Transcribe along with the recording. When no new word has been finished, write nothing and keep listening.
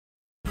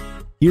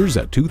Here's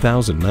a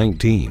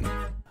 2019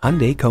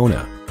 Hyundai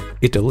Kona.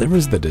 It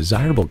delivers the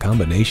desirable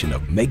combination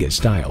of mega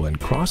style and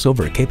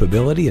crossover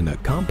capability in a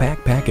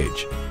compact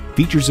package.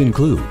 Features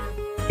include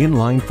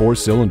inline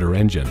 4-cylinder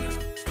engine,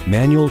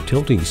 manual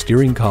tilting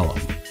steering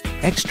column,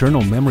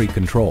 external memory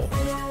control,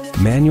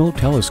 manual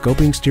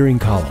telescoping steering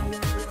column,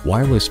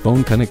 wireless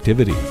phone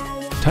connectivity,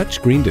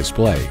 touchscreen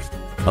display,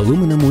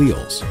 aluminum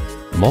wheels,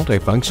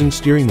 multifunction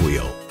steering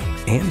wheel,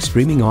 and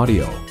streaming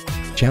audio.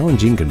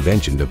 Challenging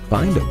convention to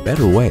find a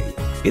better way.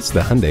 It's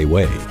the Hyundai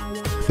way.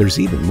 There's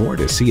even more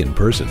to see in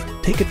person.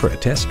 Take it for a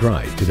test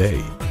drive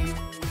today.